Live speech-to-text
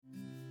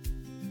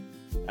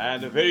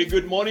And a very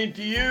good morning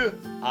to you.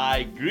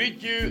 I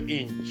greet you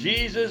in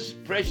Jesus'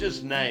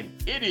 precious name.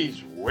 It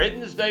is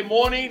Wednesday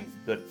morning,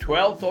 the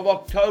 12th of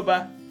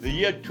October, the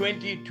year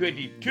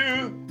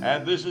 2022,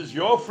 and this is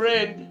your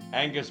friend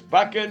Angus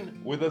Buchan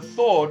with a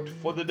thought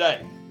for the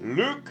day.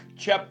 Luke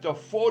chapter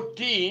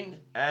 14,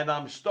 and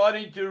I'm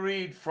starting to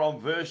read from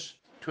verse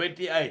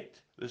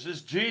 28. This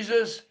is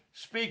Jesus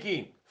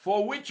speaking.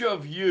 For which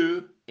of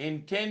you,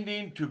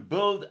 intending to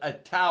build a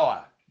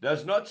tower,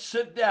 does not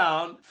sit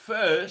down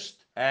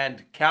first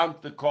and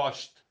count the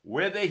cost,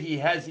 whether he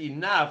has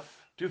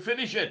enough to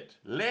finish it,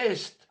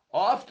 lest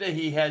after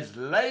he has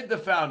laid the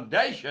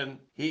foundation,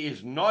 he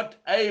is not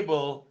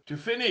able to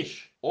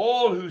finish?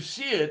 All who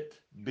see it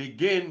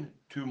begin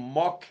to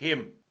mock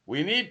him.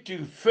 We need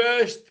to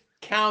first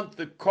count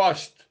the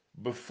cost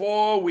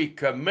before we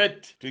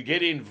commit to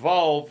get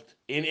involved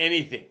in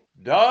anything.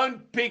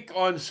 Don't pick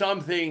on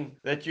something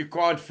that you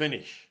can't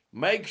finish.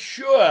 Make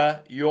sure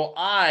your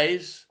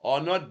eyes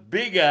are not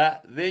bigger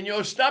than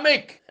your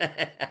stomach.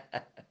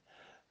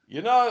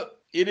 You know,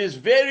 it is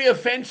very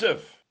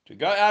offensive to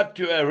go out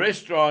to a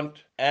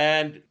restaurant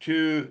and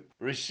to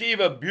receive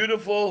a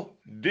beautiful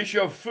dish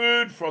of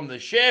food from the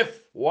chef,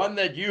 one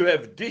that you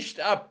have dished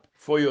up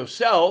for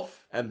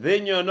yourself, and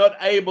then you're not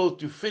able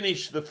to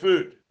finish the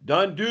food.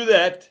 Don't do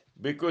that,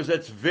 because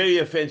that's very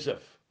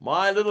offensive.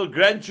 My little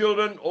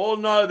grandchildren all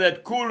know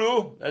that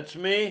Kulu, that's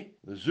me,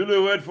 the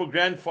Zulu word for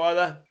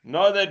grandfather,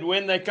 know that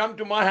when they come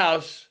to my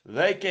house,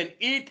 they can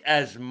eat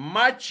as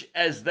much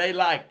as they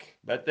like.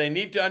 But they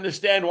need to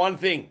understand one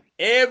thing.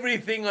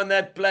 Everything on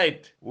that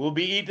plate will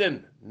be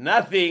eaten.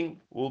 Nothing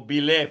will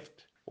be left.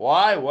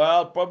 Why?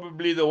 Well,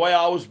 probably the way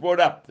I was brought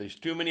up. There's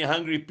too many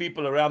hungry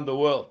people around the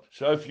world.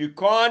 So if you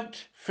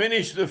can't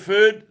finish the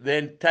food,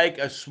 then take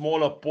a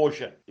smaller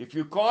portion. If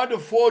you can't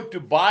afford to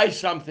buy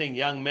something,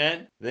 young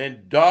man,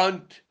 then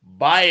don't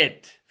buy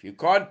it. If you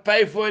can't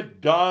pay for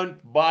it, don't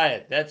buy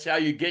it. That's how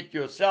you get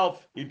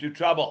yourself into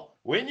trouble.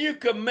 When you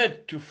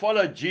commit to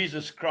follow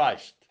Jesus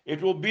Christ,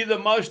 it will be the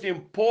most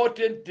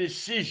important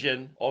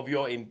decision of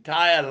your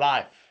entire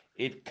life.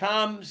 It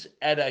comes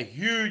at a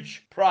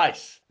huge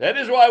price. That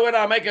is why when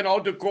I make an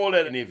altar call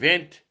at an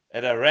event,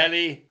 at a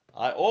rally,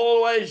 I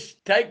always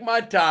take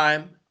my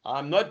time.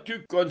 I'm not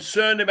too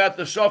concerned about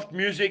the soft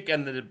music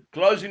and the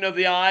closing of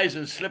the eyes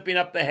and slipping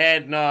up the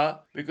hand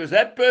now, because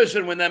that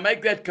person, when they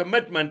make that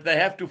commitment, they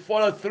have to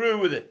follow through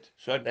with it.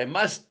 So they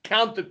must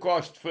count the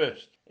cost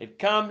first. It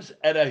comes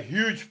at a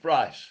huge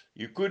price.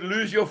 You could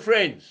lose your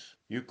friends.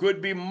 You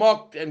could be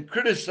mocked and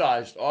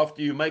criticized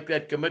after you make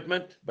that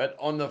commitment. But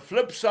on the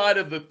flip side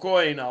of the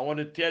coin, I want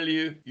to tell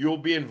you, you'll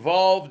be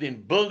involved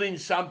in building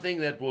something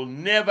that will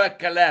never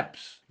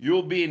collapse.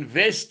 You'll be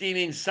investing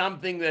in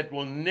something that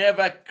will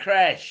never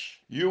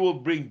crash. You will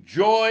bring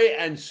joy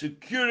and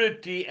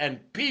security and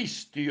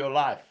peace to your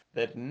life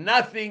that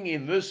nothing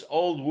in this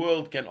old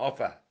world can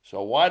offer.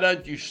 So why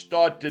don't you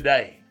start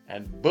today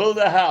and build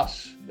a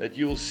house that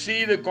you'll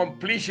see the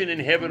completion in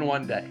heaven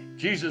one day.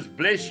 Jesus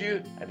bless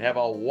you and have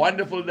a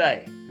wonderful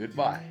day.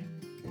 Goodbye.